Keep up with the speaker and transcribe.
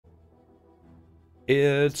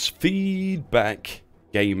It's Feedback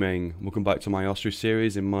Gaming. Welcome back to my Austria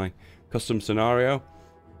series in my custom scenario.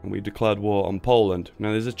 And we declared war on Poland.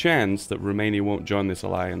 Now there's a chance that Romania won't join this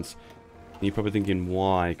alliance. And you're probably thinking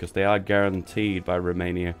why, because they are guaranteed by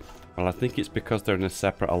Romania. Well, I think it's because they're in a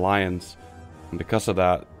separate alliance. And because of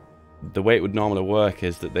that, the way it would normally work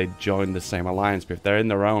is that they join the same alliance. But if they're in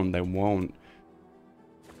their own, they won't.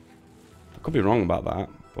 I could be wrong about that,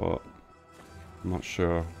 but I'm not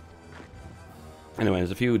sure. Anyway,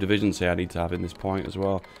 there's a few divisions here I need to have in this point as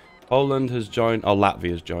well. Poland has joined, or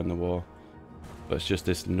Latvia has joined the war. But it's just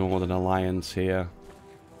this northern alliance here.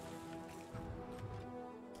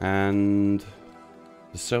 And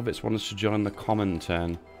the Soviets want us to join the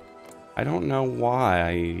Comintern. I don't know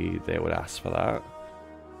why they would ask for that.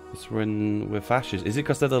 Because we're fascists. Is it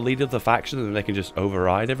because they're the leader of the faction and they can just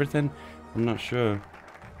override everything? I'm not sure.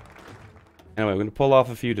 Anyway, we're going to pull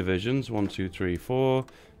off a few divisions. 1, 2, 3, 4.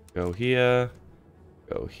 Go here.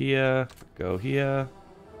 Go here. Go here.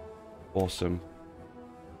 Awesome.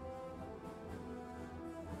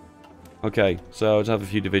 Okay, so just have a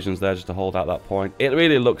few divisions there just to hold out that point. It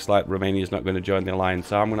really looks like Romania's not going to join the alliance,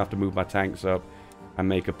 so I'm going to have to move my tanks up and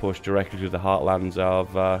make a push directly to the heartlands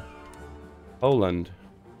of Poland.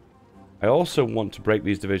 I also want to break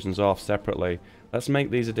these divisions off separately. Let's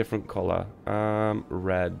make these a different color.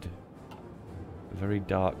 Red. A very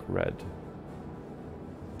dark red.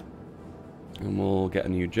 And we'll get a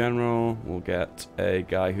new general. We'll get a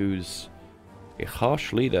guy who's a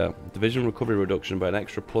harsh leader. Division recovery reduction by an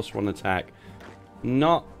extra +1 attack.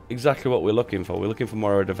 Not exactly what we're looking for. We're looking for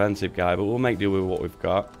more of a defensive guy, but we'll make do with what we've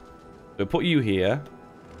got. We'll put you here,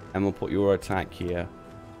 and we'll put your attack here.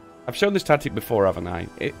 I've shown this tactic before, haven't I?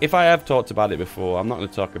 If I have talked about it before, I'm not going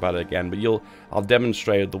to talk about it again, but I'll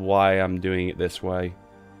demonstrate the why I'm doing it this way,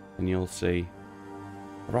 and you'll see.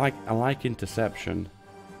 Right, I like interception.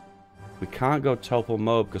 We can't go topple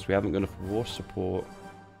mode because we haven't got enough war support.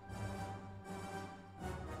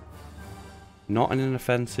 Not in an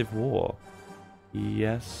offensive war.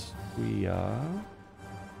 Yes, we are.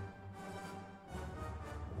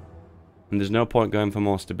 And there's no point going for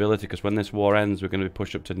more stability because when this war ends, we're going to be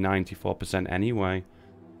pushed up to 94% anyway.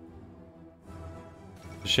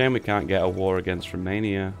 It's a shame we can't get a war against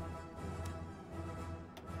Romania.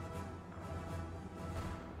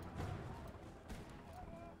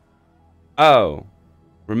 Oh,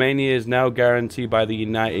 Romania is now guaranteed by the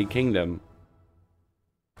United Kingdom.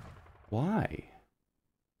 Why?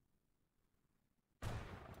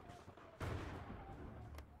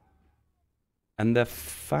 And they're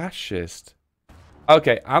fascist.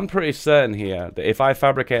 Okay, I'm pretty certain here that if I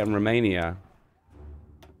fabricate in Romania...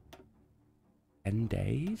 10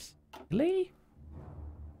 days? Really?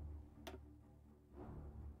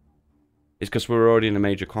 It's because we're already in a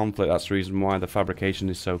major conflict. That's the reason why the fabrication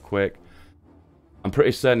is so quick. I'm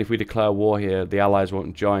pretty certain if we declare war here, the Allies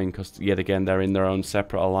won't join because, yet again, they're in their own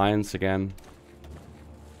separate alliance again.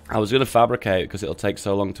 I was going to fabricate because it'll take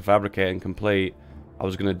so long to fabricate and complete. I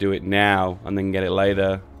was going to do it now and then get it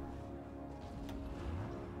later.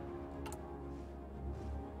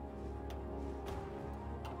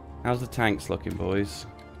 How's the tanks looking, boys?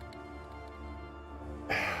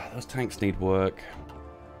 Those tanks need work.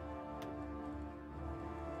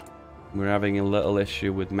 We're having a little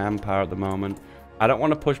issue with manpower at the moment. I don't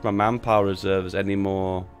want to push my manpower reserves any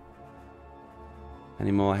more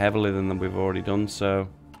heavily than we've already done so.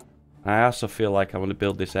 I also feel like I want to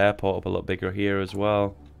build this airport up a lot bigger here as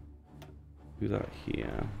well. Do that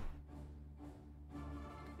here. I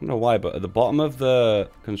don't know why, but at the bottom of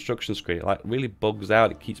the construction screen, it like really bugs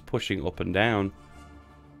out. It keeps pushing up and down.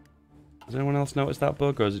 Does anyone else notice that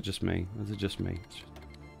bug, or is it just me? Is it just me?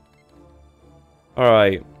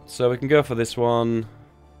 Alright, so we can go for this one.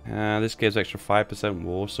 This gives extra 5%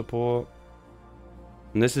 war support.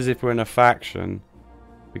 And this is if we're in a faction.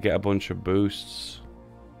 We get a bunch of boosts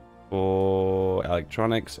for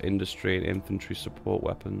electronics, industry, and infantry support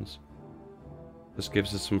weapons. This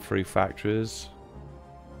gives us some free factories.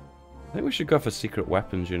 I think we should go for secret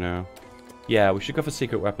weapons, you know. Yeah, we should go for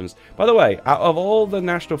secret weapons. By the way, out of all the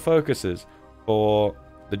national focuses for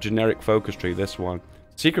the generic focus tree, this one,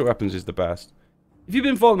 secret weapons is the best. If you've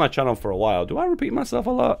been following my channel for a while, do I repeat myself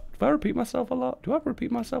a lot? Do I repeat myself a lot? Do I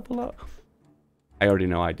repeat myself a lot? I already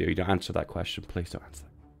know I do. You don't answer that question. Please don't answer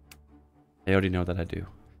that. I already know that I do.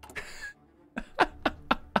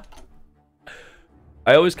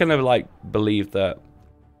 I always kind of like believe that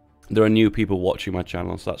there are new people watching my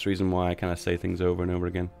channel, so that's the reason why I kind of say things over and over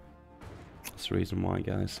again. That's the reason why,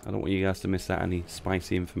 guys. I don't want you guys to miss out any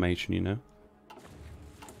spicy information, you know.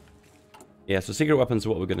 Yeah, so secret weapons are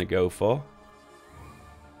what we're going to go for.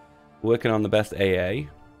 Working on the best AA.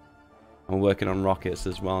 I'm working on rockets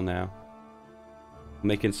as well now.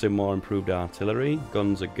 Making some more improved artillery.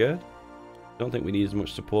 Guns are good. Don't think we need as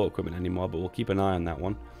much support equipment anymore, but we'll keep an eye on that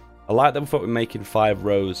one. I like that we thought we're making 5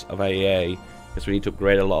 rows of AA, because we need to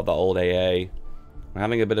upgrade a lot of the old AA. We're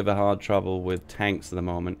having a bit of a hard trouble with tanks at the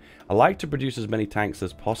moment. I like to produce as many tanks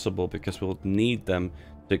as possible, because we'll need them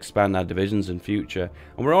to expand our divisions in future.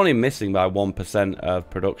 And we're only missing by 1% of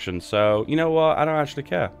production, so you know what? I don't actually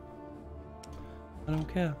care. I don't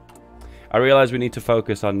care. I realize we need to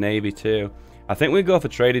focus on Navy too. I think we go for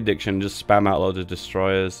trade addiction and just spam out loads of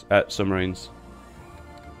destroyers at submarines.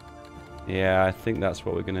 Yeah, I think that's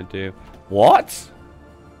what we're gonna do. What?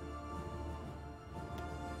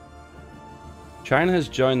 China has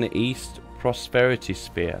joined the East Prosperity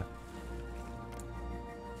Sphere.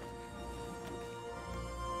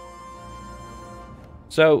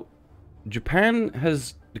 So, Japan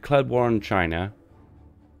has declared war on China.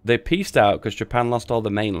 They peaced out because Japan lost all the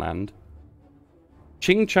mainland.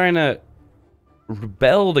 Qing China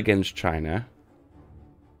rebelled against China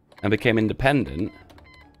and became independent.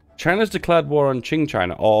 China's declared war on Qing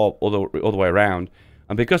China, or all the way around.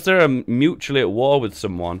 And because they're mutually at war with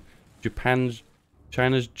someone,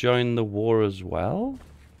 China's joined the war as well.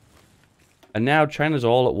 And now China's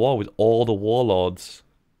all at war with all the warlords.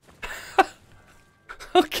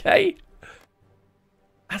 Okay.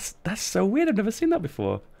 That's so weird. I've never seen that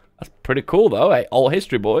before. That's pretty cool though. Hey, all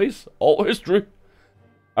history, boys. All history.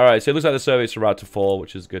 Alright, so it looks like the Soviets are about to fall,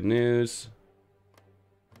 which is good news.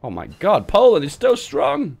 Oh my god, Poland is so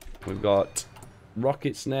strong! We've got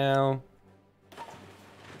rockets now.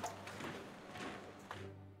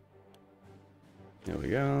 There we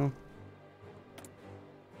go.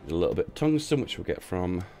 A little bit of tungsten, which we'll get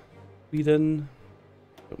from Sweden.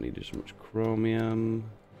 Don't need as much chromium.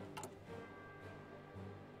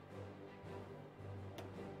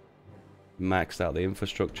 Maxed out the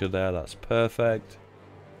infrastructure there, that's perfect.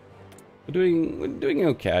 We're doing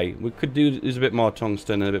okay. We could use a bit more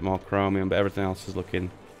tungsten and a bit more chromium, but everything else is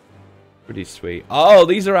looking pretty sweet. Oh,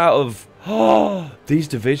 these are out of... Oh, these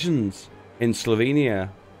divisions in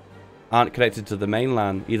Slovenia aren't connected to the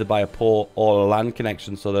mainland, either by a port or a land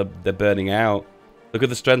connection, so they're burning out. Look at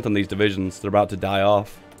the strength on these divisions. They're about to die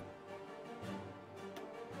off.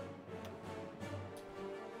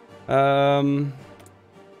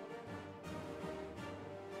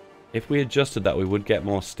 If we adjusted that, we would get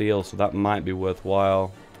more steel, so that might be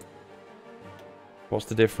worthwhile. What's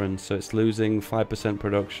the difference? So it's losing 5%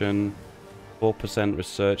 production, 4%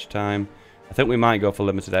 research time. I think we might go for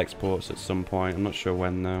limited exports at some point. I'm not sure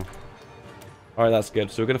when, though. Alright, that's good.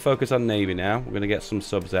 So we're going to focus on Navy now. We're going to get some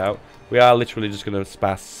subs out. We are literally just going to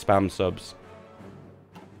spam subs.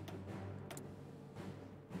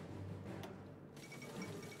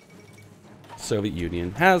 Soviet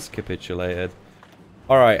Union has capitulated.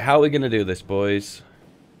 Alright, how are we going to do this, boys?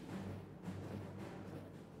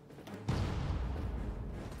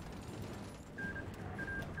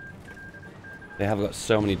 They have got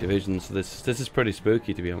so many divisions, so this is pretty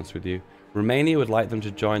spooky, to be honest with you. Romania would like them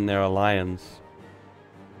to join their alliance.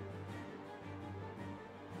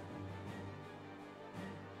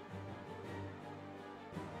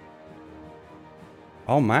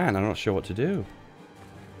 Oh man, I'm not sure what to do.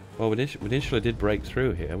 Well, we initially did break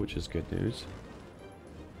through here, which is good news.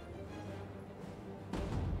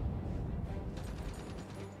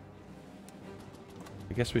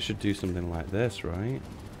 I guess we should do something like this, right?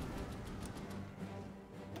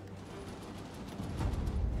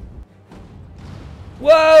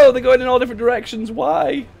 Whoa! They're going in all different directions.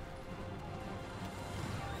 Why?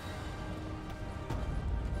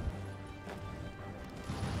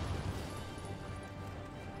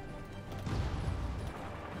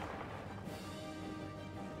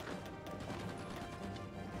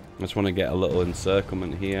 I just want to get a little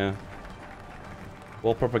encirclement here.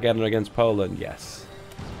 War propaganda against Poland, yes.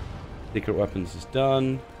 Secret weapons is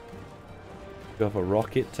done. Go for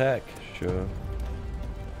rocket tech, sure.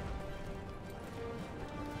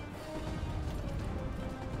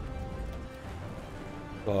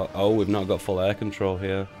 But, oh, we've not got full air control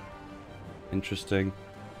here. Interesting.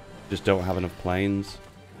 Just don't have enough planes.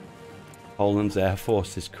 Poland's air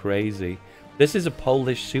force is crazy. This is a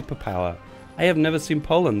Polish superpower. I have never seen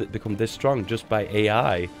Poland become this strong just by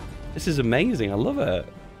AI. This is amazing. I love it.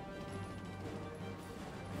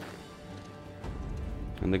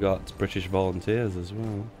 And they got British volunteers as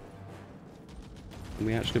well. Can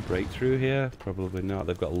we actually break through here? Probably not.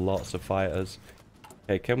 They've got lots of fighters.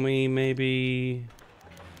 Okay, can we maybe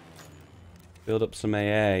build up some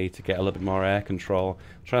AA to get a little bit more air control?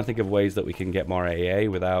 I'm trying to think of ways that we can get more AA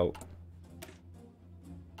without...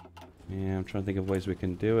 Yeah, I'm trying to think of ways we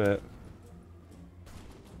can do it.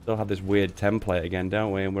 Still have this weird template again,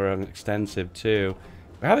 don't we? And we're on extensive too.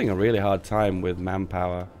 We're having a really hard time with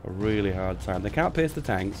manpower. A really hard time. They can't pierce the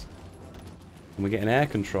tanks. And we're getting air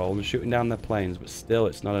control and shooting down their planes, but still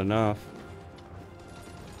it's not enough.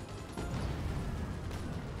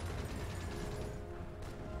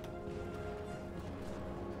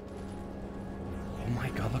 Oh my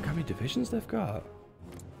god, look how many divisions they've got.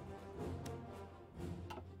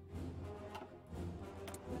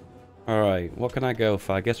 Alright, what can I go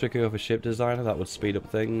for? I guess we could go for ship designer, that would speed up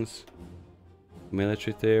things.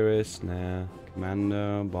 Military theorist, nah.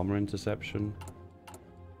 Commando, bomber interception.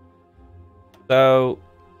 So,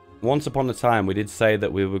 once upon a time we did say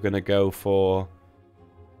that we were going to go for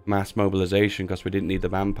mass mobilization because we didn't need the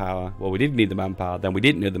manpower. Well, we did need the manpower, then we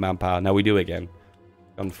didn't need the manpower, now we do again.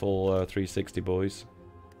 Gone full 360, boys.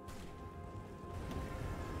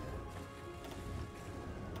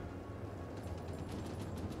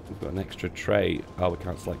 We've got an extra trait. Oh, we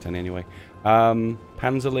can't select any anyway.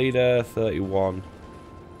 Panzer Leader 31.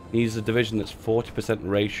 He's a division that's 40%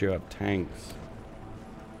 ratio of tanks.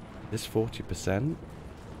 This 40%?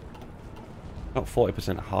 Not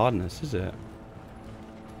 40% hardness, is it?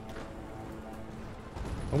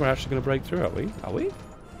 Oh, we're actually going to break through, are we? Are we?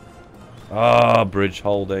 Ah, bridge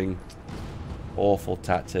holding. Awful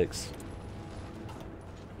tactics.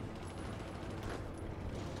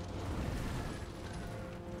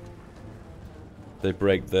 If they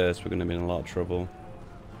break this, we're going to be in a lot of trouble.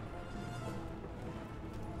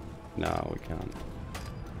 No, we can't.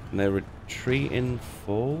 And they're retreating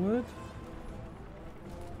forward?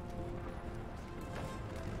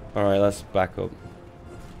 Alright, let's back up.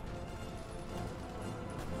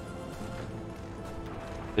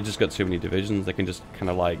 They just got too many divisions. They can just kind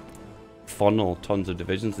of like funnel tons of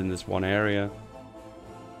divisions in this one area.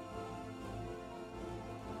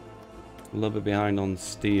 A little bit behind on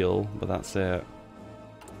steel, but that's it.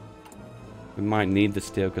 We might need the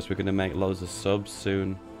steel because we're going to make loads of subs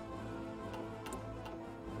soon.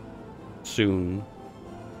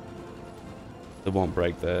 They won't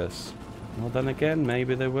break this. Well, then again,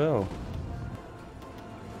 maybe they will.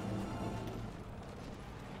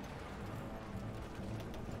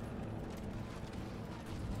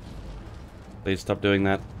 Please stop doing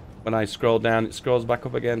that. When I scroll down, it scrolls back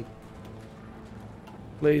up again.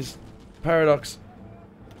 Please. Paradox.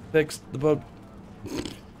 Fix the bug.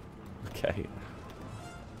 Okay.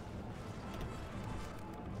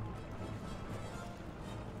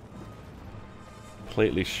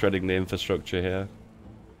 Completely shredding the infrastructure here.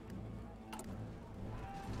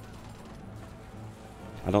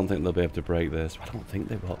 I don't think they'll be able to break this. I don't think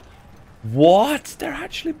they will. What? They're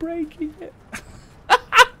actually breaking it.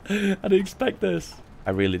 I didn't expect this.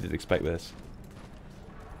 I really didn't expect this.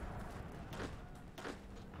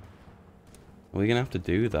 Are we gonna have to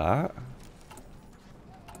do that?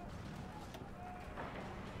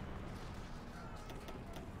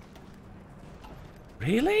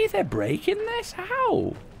 Really? They're breaking this?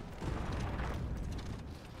 How?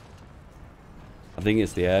 I think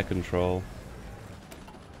it's the air control.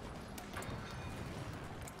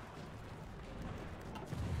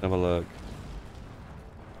 Have a look.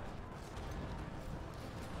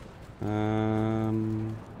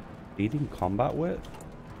 Leading combat width?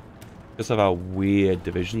 Because of our weird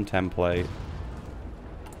division template.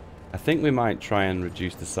 I think we might try and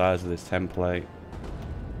reduce the size of this template.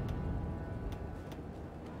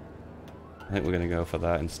 I think we're going to go for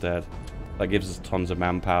that instead. That gives us tons of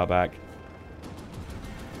manpower back.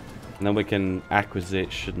 And then we can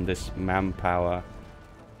acquisition this manpower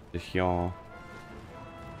to here.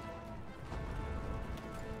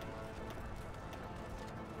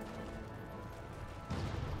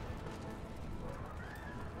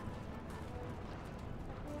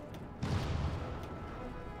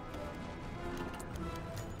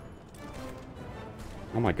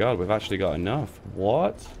 Oh my god, we've actually got enough.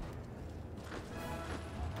 What?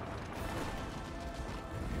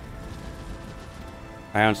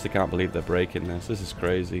 I honestly can't believe they're breaking this. This is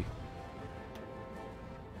crazy.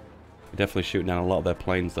 They're definitely shooting down a lot of their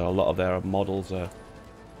planes though. A lot of their models are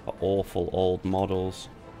awful old models.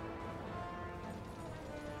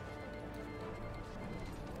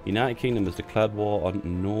 United Kingdom has declared war on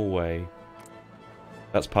Norway.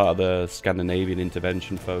 That's part of the Scandinavian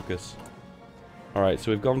intervention focus. Alright,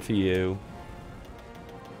 so we've gone for you.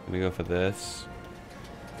 Gonna go for this.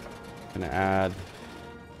 Gonna add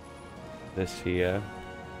this here.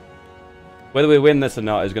 Whether we win this or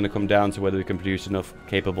not is going to come down to whether we can produce enough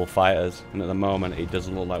capable fighters. And at the moment, it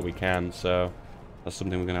doesn't look like we can. So that's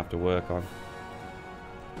something we're going to have to work on.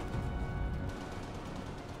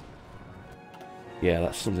 Yeah,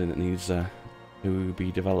 that's something that needs to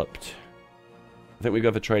be developed. I think we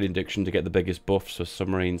go for trade induction to get the biggest buffs for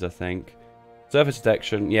submarines, I think. Surface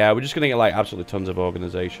detection. Yeah, we're just going to get like absolutely tons of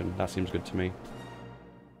organization. That seems good to me.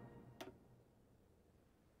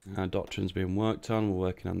 Doctrine's being worked on. We're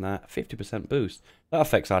working on that. 50% boost. That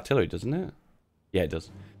affects artillery, doesn't it? Yeah, it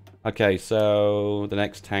does. Okay, so the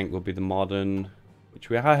next tank will be the modern,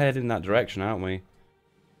 which we are heading in that direction, aren't we?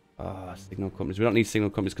 Signal companies. We don't need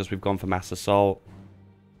signal companies because we've gone for mass assault.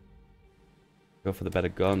 Go for the better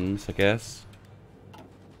guns, I guess.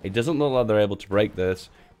 It doesn't look like they're able to break this.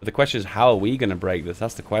 But the question is, how are we going to break this?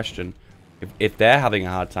 That's the question. If they're having a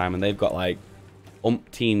hard time and they've got like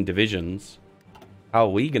umpteen divisions, how are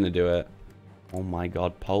we going to do it? Oh my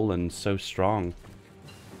god, Poland's so strong.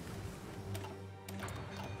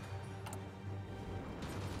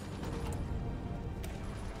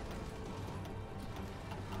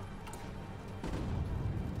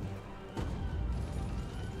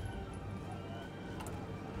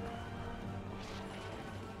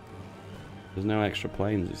 There's no extra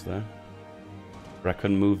planes, is there? Or I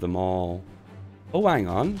couldn't move them all. Oh, hang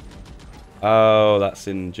on. Oh, that's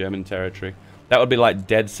in German territory. That would be like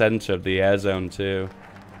dead center of the air zone too.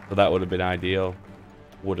 So that would have been ideal.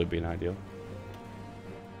 Would have been ideal.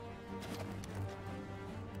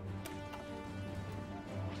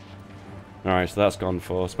 Alright, so that's gone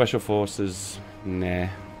for. Special forces, nah.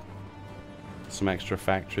 Some extra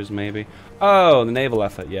factories maybe. Oh, the naval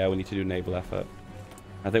effort. Yeah, we need to do naval effort.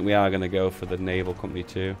 I think we are going to go for the naval company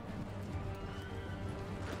too.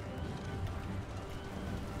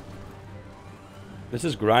 This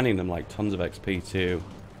is grinding them like tons of XP too.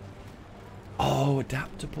 Oh,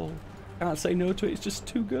 adaptable. Can't say no to it, it's just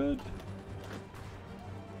too good.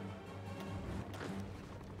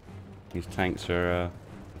 These tanks are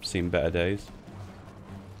I've seen better days.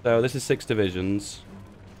 So this is 6 divisions.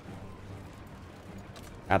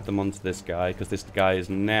 Add them onto this guy, because this guy is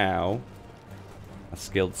now a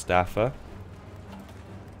skilled staffer.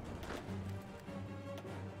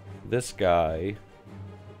 This guy,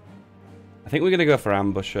 I think we're going to go for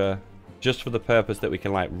ambusher, just for the purpose that we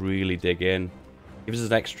can like really dig in. Gives us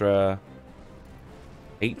an extra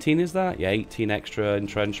 18, is that? Yeah, 18 extra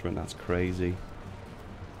entrenchment. That's crazy.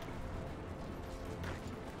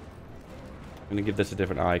 I'm going to give this a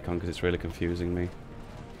different icon because it's really confusing me.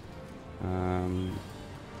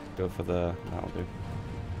 Go for the... that'll do.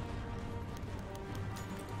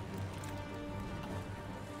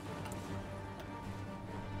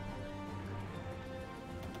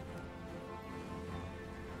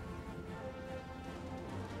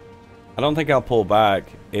 I don't think I'll pull back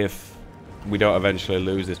if we don't eventually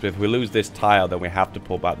lose this. But if we lose this tile, then we have to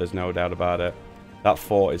pull back. There's no doubt about it. That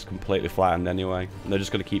fort is completely flattened anyway. And they're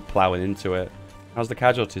just going to keep plowing into it. How's the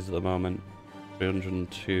casualties at the moment?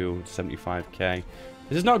 302, 75k.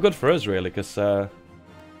 This is not good for us, really, because they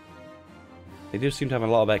do seem to have a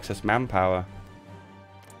lot of excess manpower.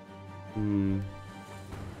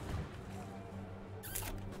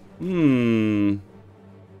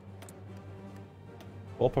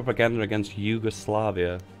 War propaganda against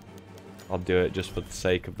Yugoslavia. I'll do it just for the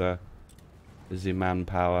sake of the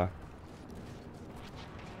manpower.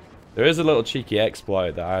 There is a little cheeky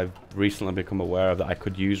exploit that I've recently become aware of that I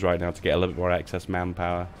could use right now to get a little bit more excess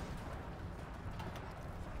manpower.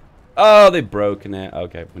 Oh, they've broken it.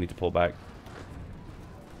 Okay, we need to pull back.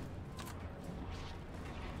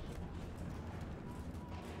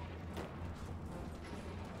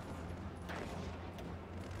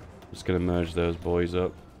 Just gonna merge those boys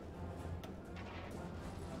up.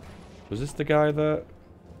 Was this the guy that...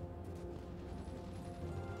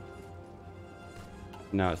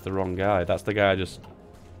 No, it's the wrong guy. That's the guy I just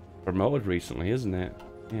promoted recently, isn't it?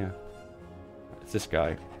 Yeah. It's this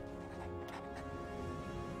guy.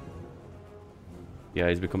 Yeah,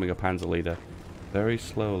 he's becoming a panzer leader. Very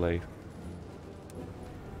slowly.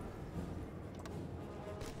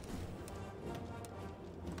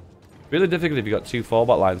 Really difficult if you've got 2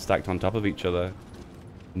 fallback lines stacked on top of each other.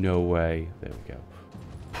 No way. There we go.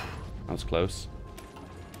 That was close.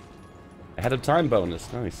 Ahead of time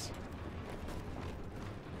bonus. Nice.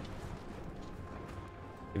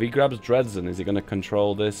 If he grabs Dresden, is he going to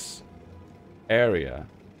control this area?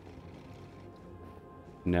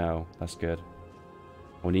 No. That's good.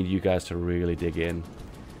 We need you guys to really dig in.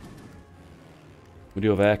 We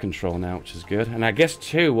do have air control now, which is good. And I guess,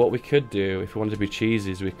 too, what we could do, if we wanted to be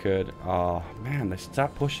cheesy, is we could... Oh, man, they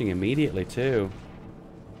start pushing immediately, too.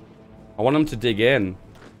 I want them to dig in.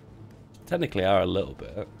 Technically are a little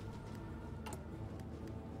bit.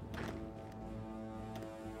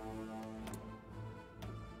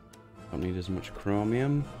 Don't need as much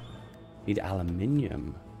chromium. Need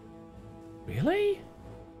aluminium. Really?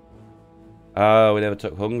 Oh, we never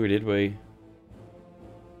took Hungary, did we?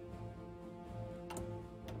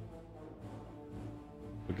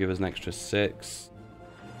 Will give us an extra 6.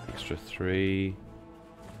 Extra 3.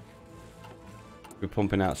 We're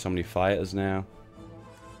pumping out so many fighters now.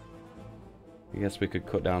 I guess we could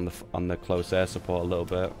cut down on the close air support a little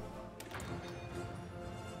bit.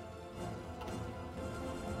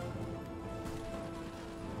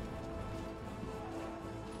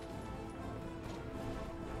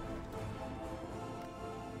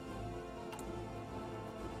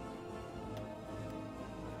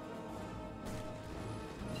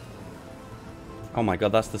 Oh my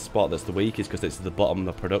god, that's the spot that's the weakest because it's at the bottom of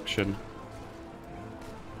the production.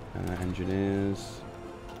 Engineers.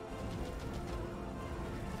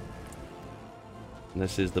 And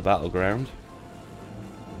this is the battleground.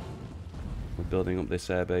 We're building up this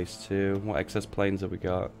airbase too. What excess planes have we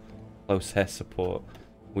got? Close air support.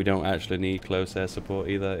 We don't actually need close air support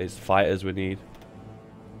either. It's fighters we need.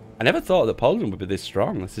 I never thought that Poland would be this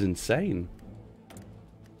strong. This is insane.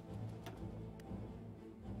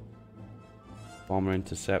 Bomber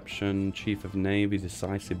interception, Chief of Navy,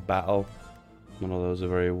 decisive battle. None of those are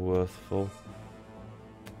very worthful.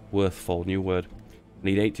 Worthful, new word.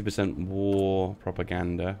 Need 80% war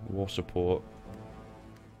propaganda, war support.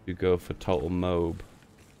 You go for total mob.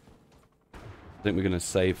 I think we're going to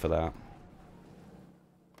save for that.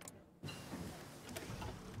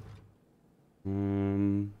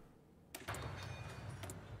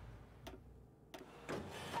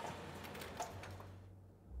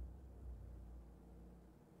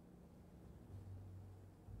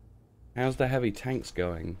 How's the heavy tanks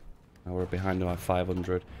going? Oh, we're behind our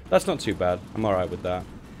 500. That's not too bad. I'm alright with that.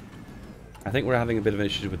 I think we're having a bit of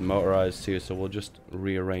issues with motorized too, so we'll just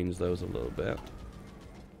rearrange those a little bit.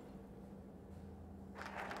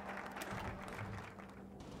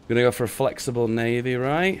 Gonna go for a flexible navy,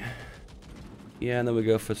 right? Yeah, and then we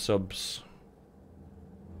go for subs.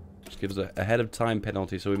 Just gives us a ahead of time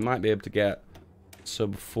penalty, so we might be able to get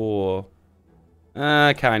sub 4.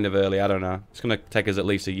 Kind of early, I don't know. It's going to take us at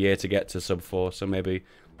least a year to get to sub 4, so maybe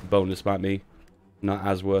the bonus might be not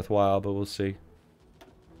as worthwhile, but we'll see.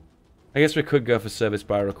 I guess we could go for service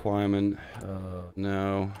by requirement.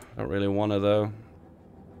 No, I don't really want to though.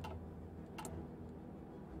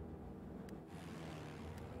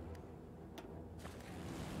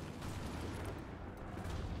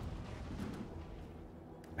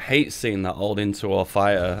 I hate seeing that old interwar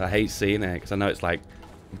fighter. I hate seeing it because I know it's like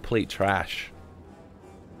complete trash.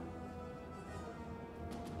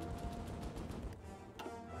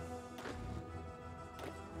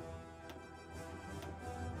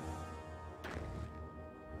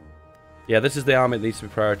 Yeah, this is the army that needs to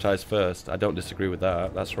be prioritized first. I don't disagree with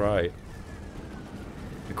that. That's right.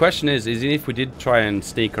 The question is if we did try and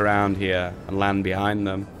sneak around here and land behind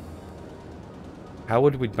them, how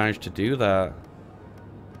would we manage to do that?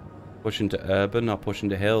 Push into urban or push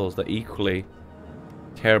into hills? They're equally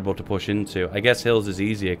terrible to push into. I guess hills is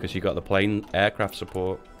easier because you got the plane aircraft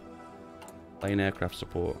support. Plane aircraft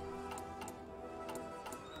support.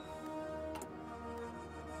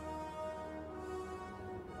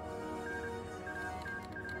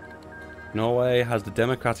 Norway has the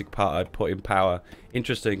Democratic Party put in power.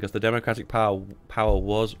 Interesting, because the Democratic power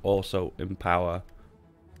was also in power.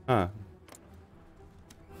 Huh.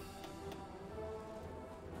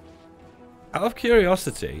 Out of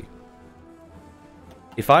curiosity,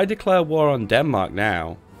 if I declare war on Denmark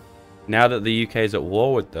now that the UK is at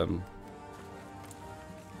war with them,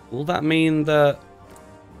 will that mean that...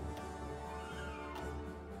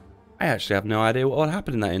 I actually have no idea what would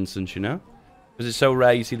happen in that instance, you know? Because it's so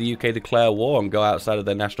rare you see the UK declare war and go outside of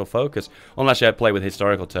their national focus. Unless you play with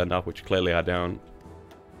historical turned off, which clearly I don't.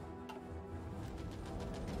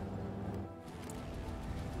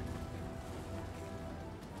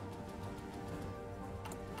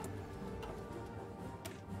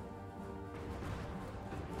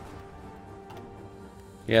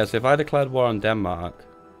 Yeah, so if I declared war on Denmark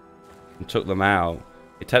and took them out,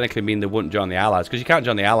 it technically means they wouldn't join the Allies. Because you can't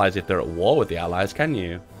join the Allies if they're at war with the Allies, can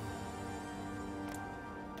you?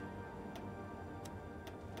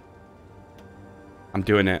 I'm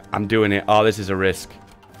doing it. I'm doing it. Oh, this is a risk.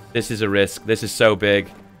 This is a risk. This is so big.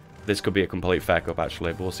 This could be a complete feck up,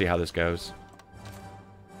 actually. But we'll see how this goes.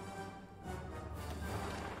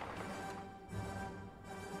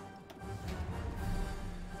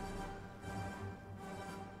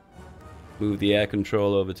 Move the air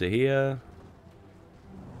control over to here.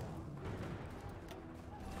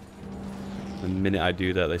 The minute I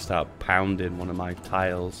do that, they start pounding one of my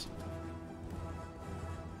tiles.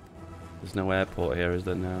 There's no airport here, is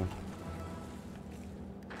there now?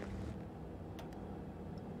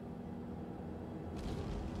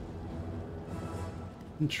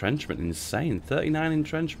 Entrenchment, insane. 39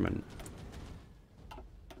 entrenchment.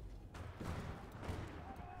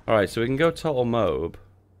 Alright, so we can go total mob.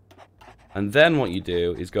 And then what you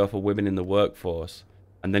do is go for women in the workforce.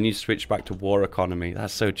 And then you switch back to war economy.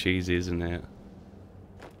 That's so cheesy, isn't it?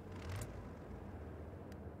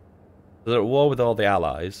 They're at war with all the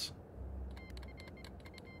allies.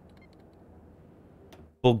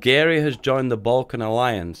 Bulgaria has joined the Balkan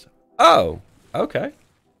Alliance. Oh, okay.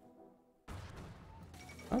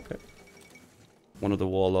 Okay. One of the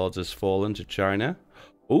warlords has fallen to China.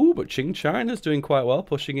 Ooh, but Qing China's doing quite well,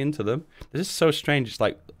 pushing into them. This is so strange. It's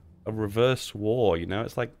like a reverse war, you know?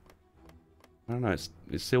 It's like... I don't know, it's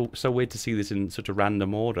still so weird to see this in such a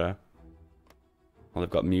random order. Oh, they've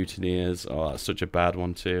got mutineers. Oh, that's such a bad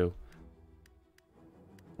one too.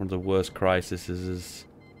 One of the worst crises is...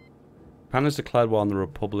 Japan has declared war on the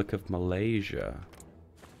Republic of Malaysia.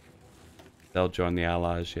 They'll join the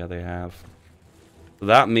Allies. Yeah, they have. So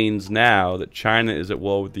that means now that China is at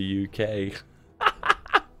war with the UK.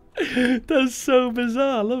 That's so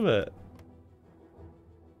bizarre. I love it.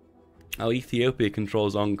 Oh, Ethiopia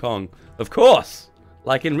controls Hong Kong. Of course!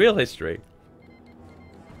 Like in real history.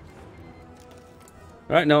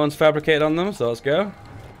 Alright, no one's fabricated on them, so let's go.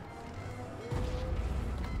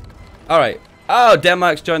 Alright. Oh,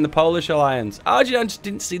 Denmark's joined the Polish alliance. Oh, I just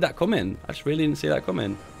didn't see that coming. I just really didn't see that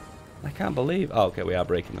coming. I can't believe... Oh, okay, we are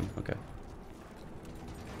breaking them. Okay.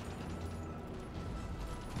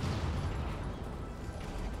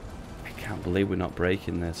 I can't believe we're not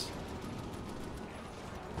breaking this.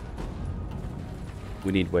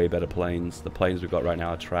 We need way better planes. The planes we've got right now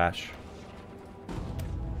are trash.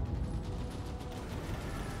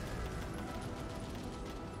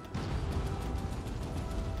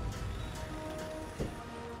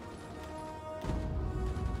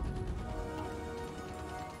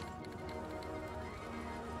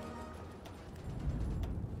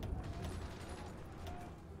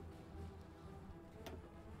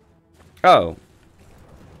 Oh.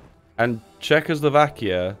 And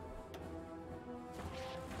Czechoslovakia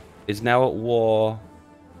is now at war.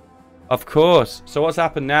 Of course. So what's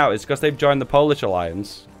happened now is because they've joined the Polish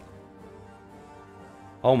alliance.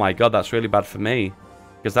 Oh my god, that's really bad for me.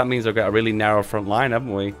 Because that means they've got a really narrow front line,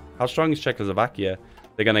 haven't we? How strong is Czechoslovakia?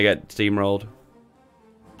 They're going to get steamrolled.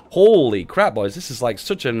 Holy crap, boys. This is like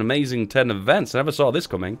such an amazing turn of events. I never saw this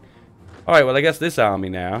coming. Alright, well I guess this army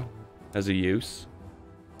now has a use.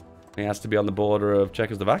 It has to be on the border of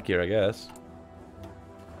Czechoslovakia, I guess.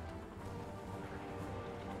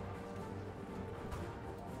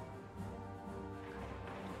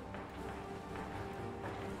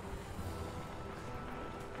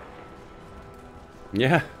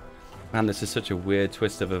 Yeah. Man, this is such a weird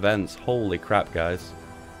twist of events. Holy crap, guys.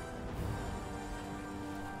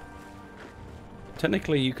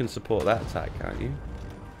 Technically, you can support that attack, can't you?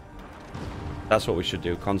 That's what we should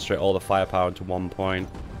do. Concentrate all the firepower into one point.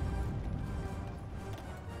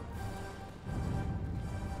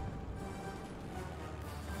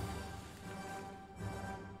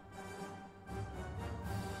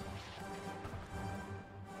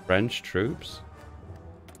 French troops?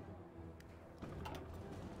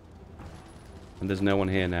 And there's no one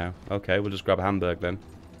here now. Okay, we'll just grab Hamburg then.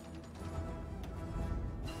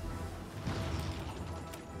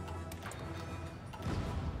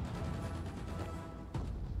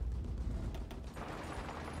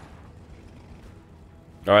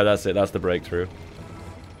 Alright, that's it. That's the breakthrough.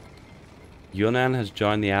 Yunnan has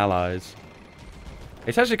joined the Allies.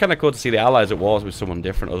 It's actually kind of cool to see the Allies at wars with someone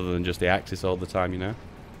different other than just the Axis all the time, you know?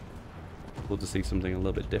 Cool to see something a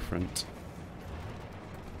little bit different.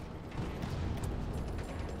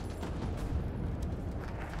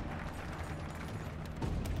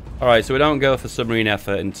 Alright, so we don't go for submarine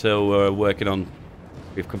effort until we're working on...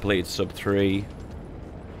 We've completed sub 3.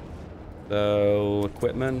 So,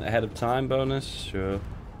 equipment, ahead of time bonus, sure.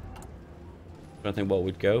 I don't think what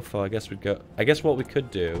we'd go for. I guess we'd go... I guess what we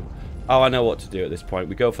could do... Oh, I know what to do at this point.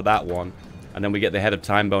 We go for that one, and then we get the ahead of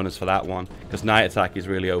time bonus for that one, because night attack is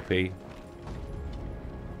really OP.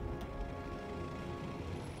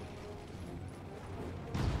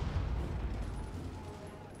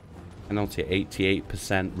 Penalty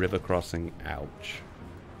 88% river crossing. Ouch.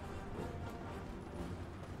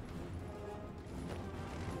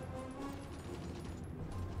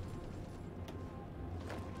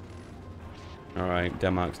 Alright,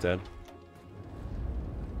 Denmark's dead.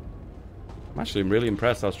 I'm actually really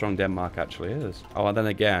impressed how strong Denmark actually is. Oh, and then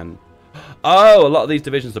again... Oh, a lot of these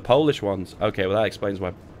divisions are Polish ones. Okay, well that explains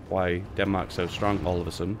why Denmark's so strong all of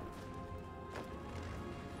a sudden.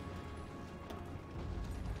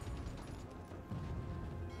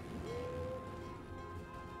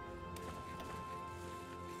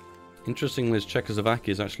 Interestingly,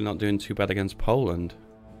 Czechoslovakia is actually not doing too bad against Poland.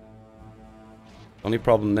 Only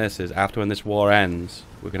problem this is, after when this war ends,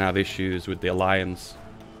 we're going to have issues with the alliance.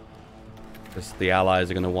 Because the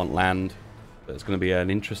allies are going to want land. But it's going to be an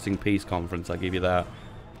interesting peace conference, I'll give you that.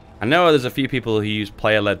 I know there's a few people who use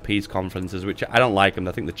player-led peace conferences, which I don't like them.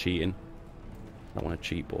 I think they're cheating. I don't want to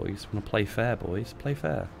cheat, boys. I want to play fair, boys. Play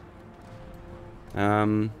fair.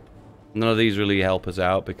 None of these really help us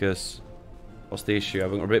out because... What's the issue? I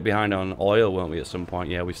think we're a bit behind on oil, won't we, at some point?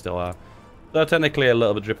 Yeah, we still are. So technically a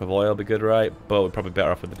little bit drip of oil would be good, right? But we're probably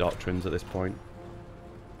better off with the doctrines at this point.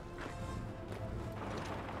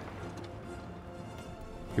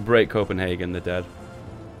 You break Copenhagen, they're dead.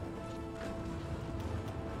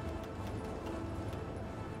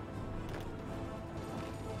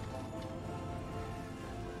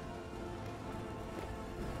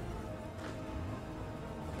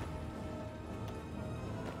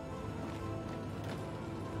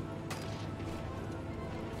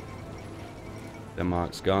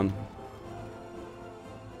 Denmark's gone.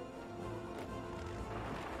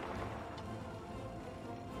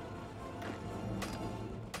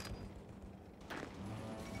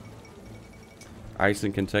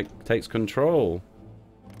 Iceland can takes control.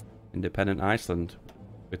 Independent Iceland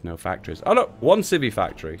with no factories. Oh no, one civvy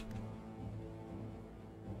factory.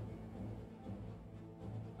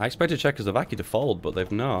 I expected Czechoslovakia to fold, but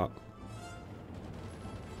they've not.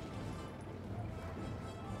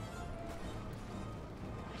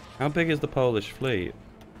 How big is the Polish fleet?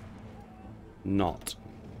 Not.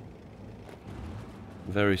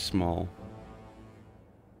 Very small.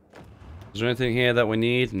 Is there anything here that we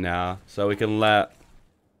need? Nah. So we can let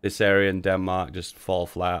this area in Denmark just fall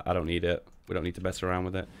flat. I don't need it. We don't need to mess around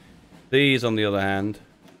with it. These, on the other hand,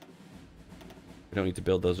 we don't need to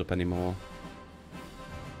build those up anymore.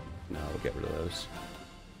 No, we'll get rid of those.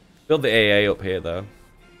 Build the AA up here, though.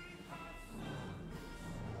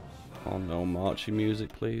 Oh no, marching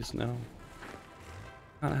music, please. No.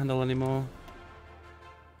 Can't handle anymore.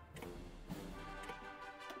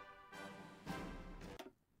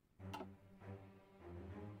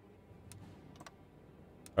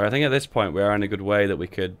 Alright, I think at this point we are in a good way that we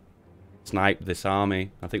could snipe this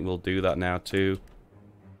army. I think we'll do that now too.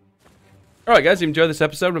 Alright guys, if you enjoyed this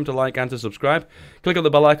episode, remember to like and to subscribe. Click on the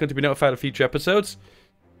bell icon to be notified of future episodes.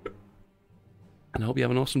 And I hope you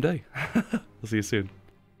have an awesome day. I'll see you soon.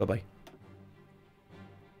 Bye-bye.